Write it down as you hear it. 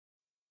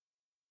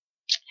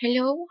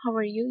Hello, how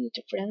are you,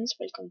 YouTube friends?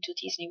 Welcome to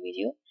this new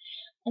video.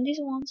 On this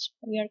one,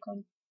 we are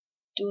going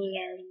to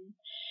learn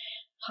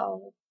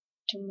how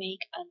to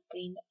make and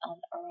print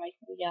an array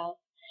without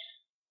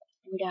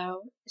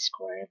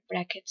square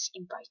brackets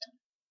in Python.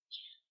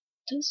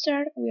 To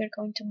start, we are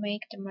going to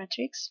make the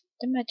matrix.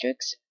 The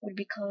matrix will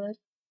be called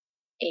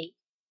A,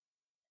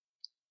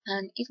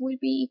 and it will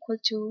be equal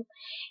to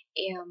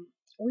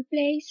we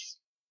place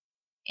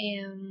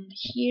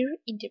here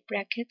in the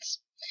brackets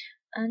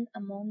and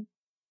among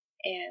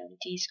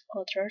these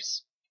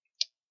others.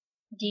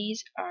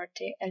 These are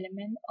the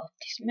elements of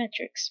this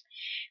matrix,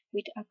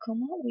 with a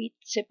comma we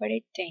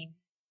separate them.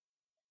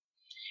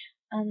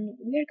 And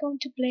we are going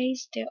to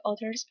place the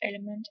others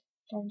element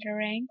from the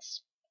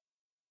ranks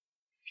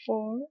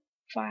 4,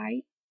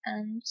 5,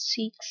 and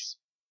 6.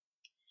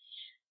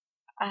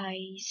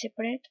 I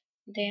separate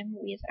them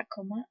with a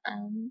comma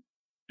and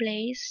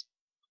place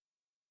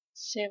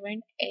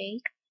 7,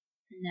 8,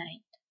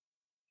 9.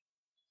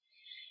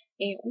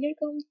 We are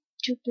going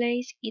to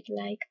place it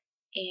like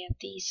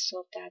this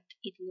so that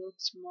it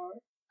looks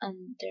more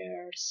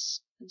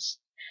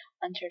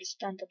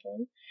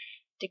understandable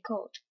the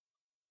code.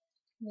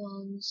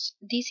 Once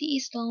this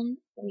is done,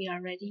 we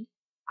already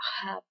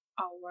have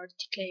our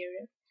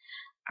declared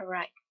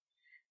array.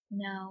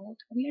 Now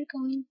we are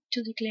going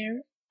to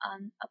declare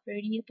a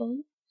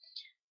variable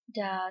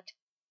that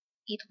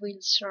it will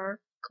serve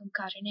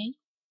concatenate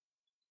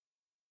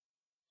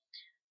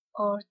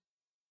or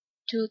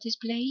to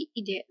display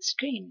in the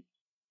screen.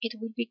 It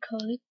will be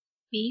called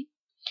p,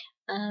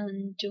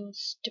 and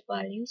thus the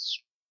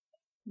values,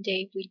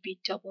 they will be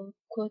double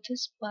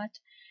quotes but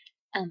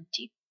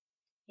empty.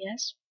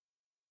 Yes,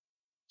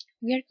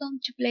 we are going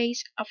to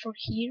place a for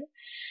here.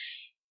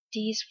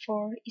 This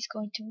for is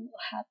going to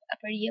have a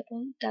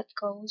variable that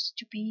goes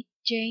to be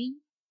j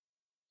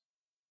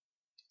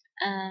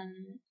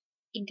and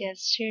in the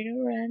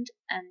zero rand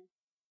and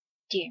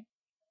d.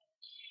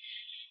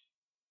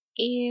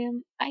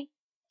 I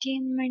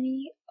think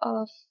many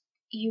of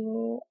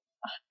you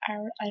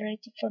are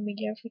already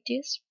familiar with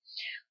this.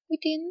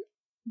 Within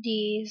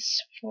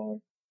this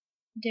for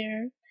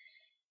there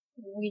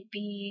will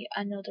be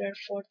another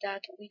for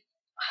that we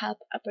have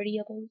a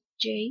variable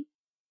j,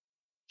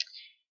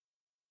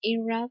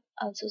 in wrap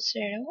also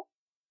 0,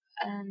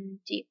 and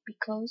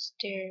because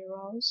the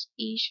rows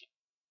each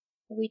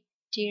with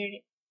their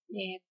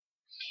uh,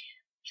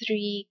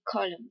 3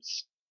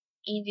 columns.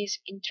 In this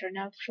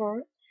internal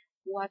for,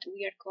 what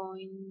we are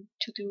going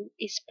to do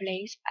is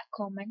place a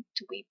comment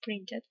to be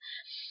printed.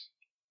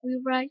 We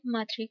write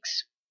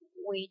matrix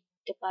with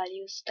the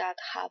values that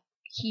have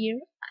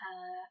here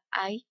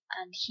I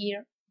and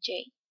here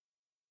j.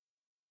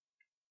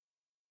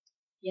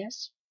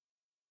 Yes,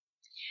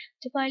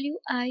 the value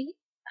I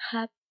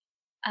have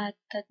at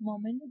that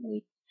moment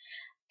with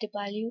the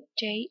value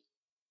j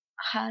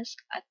has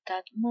at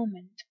that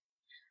moment.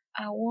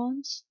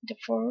 Once the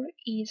for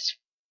is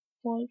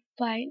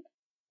fulfilled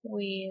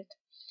with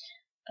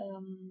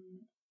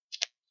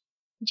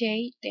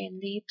j, then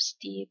leaves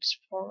tips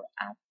for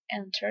up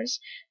enters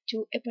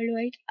to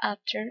evaluate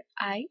after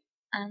I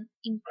and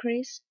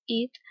increase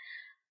it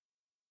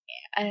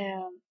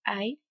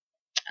I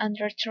and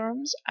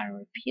returns and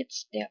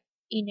repeats the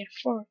inner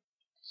for.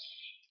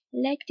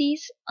 Like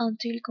this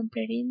until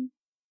completing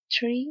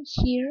 3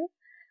 here,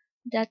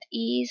 that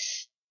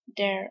is,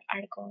 there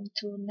are going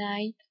to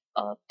 9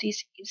 of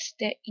this is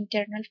the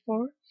internal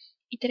for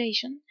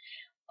iteration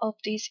of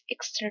this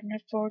external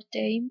for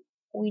them.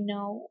 We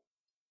know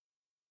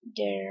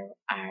there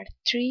are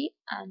 3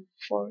 and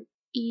 4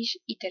 each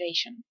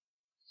iteration.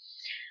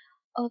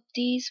 Of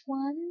this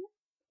one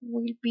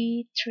will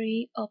be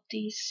 3 of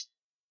this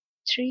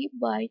 3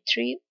 by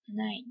 3,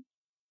 9.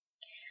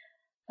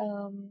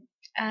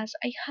 As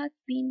I had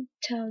been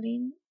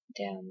telling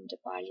them the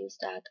values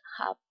that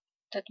have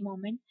that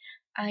moment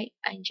I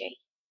and j.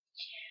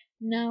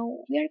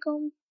 Now we are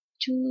going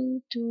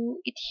to do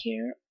it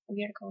here.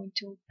 We are going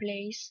to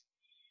place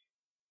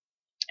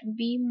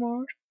be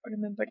more.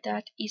 Remember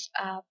that is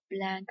a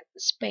blank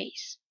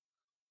space.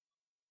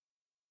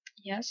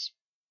 Yes.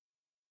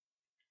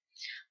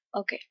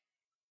 Okay.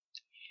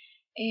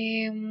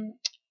 And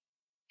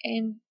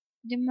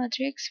the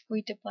matrix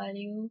with the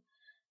value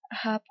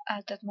have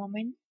at that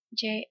moment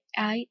j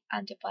I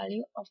and the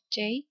value of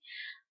j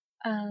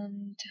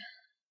and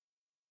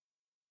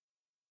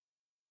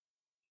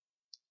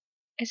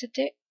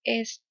str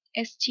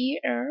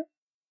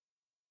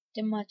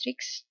the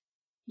matrix.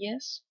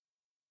 Yes,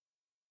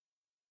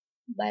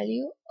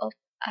 value of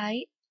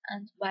I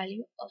and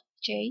value of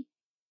j,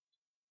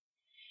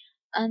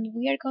 and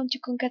we are going to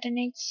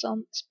concatenate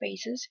some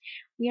spaces.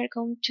 We are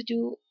going to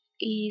do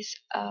is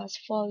as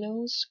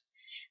follows.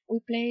 We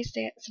place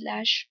the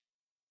slash,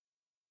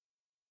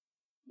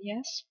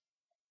 yes,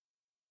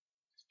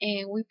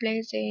 and we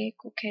place the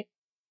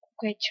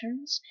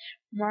quotations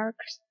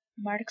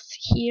marks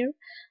here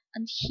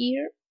and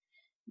here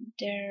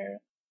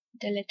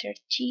the letter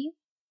T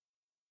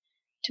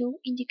to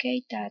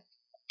indicate that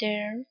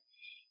there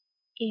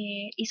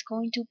is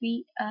going to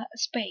be a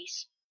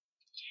space.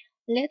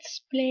 Let's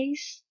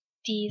place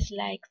this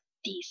like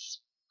this.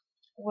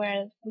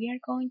 Well, we are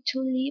going to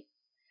leave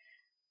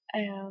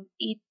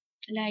it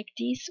like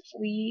this.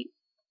 We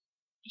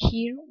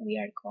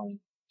are going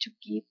to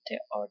give the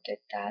order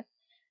that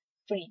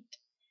print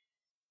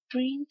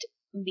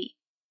b,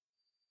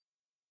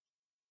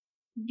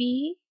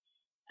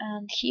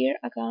 and here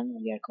again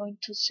we are going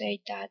to say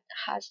that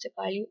has the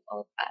value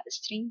of a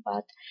string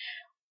but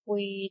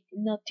with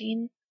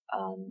nothing,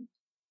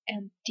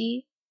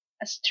 empty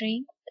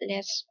string.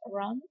 Let's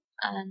run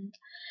and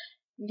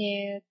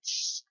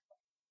let's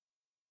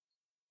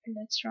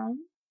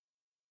run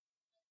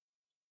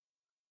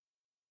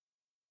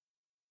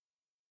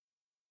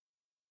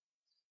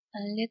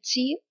and let's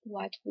see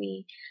what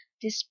we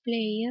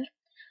display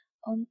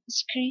on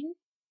screen.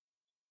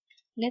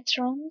 Let's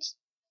run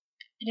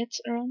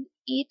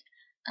it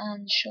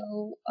and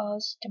show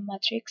us the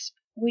matrix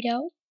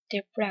without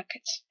the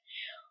brackets.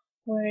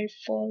 Well,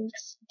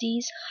 folks,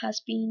 this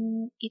has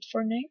been it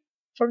for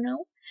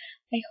now.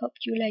 I hope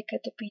you liked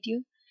the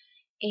video.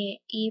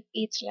 If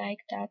it's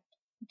like that,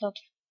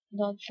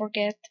 don't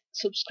forget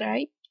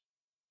subscribe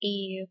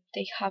if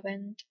they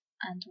haven't,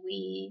 and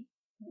we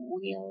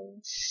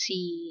will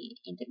see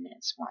in the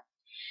next one.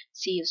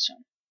 See you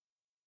soon.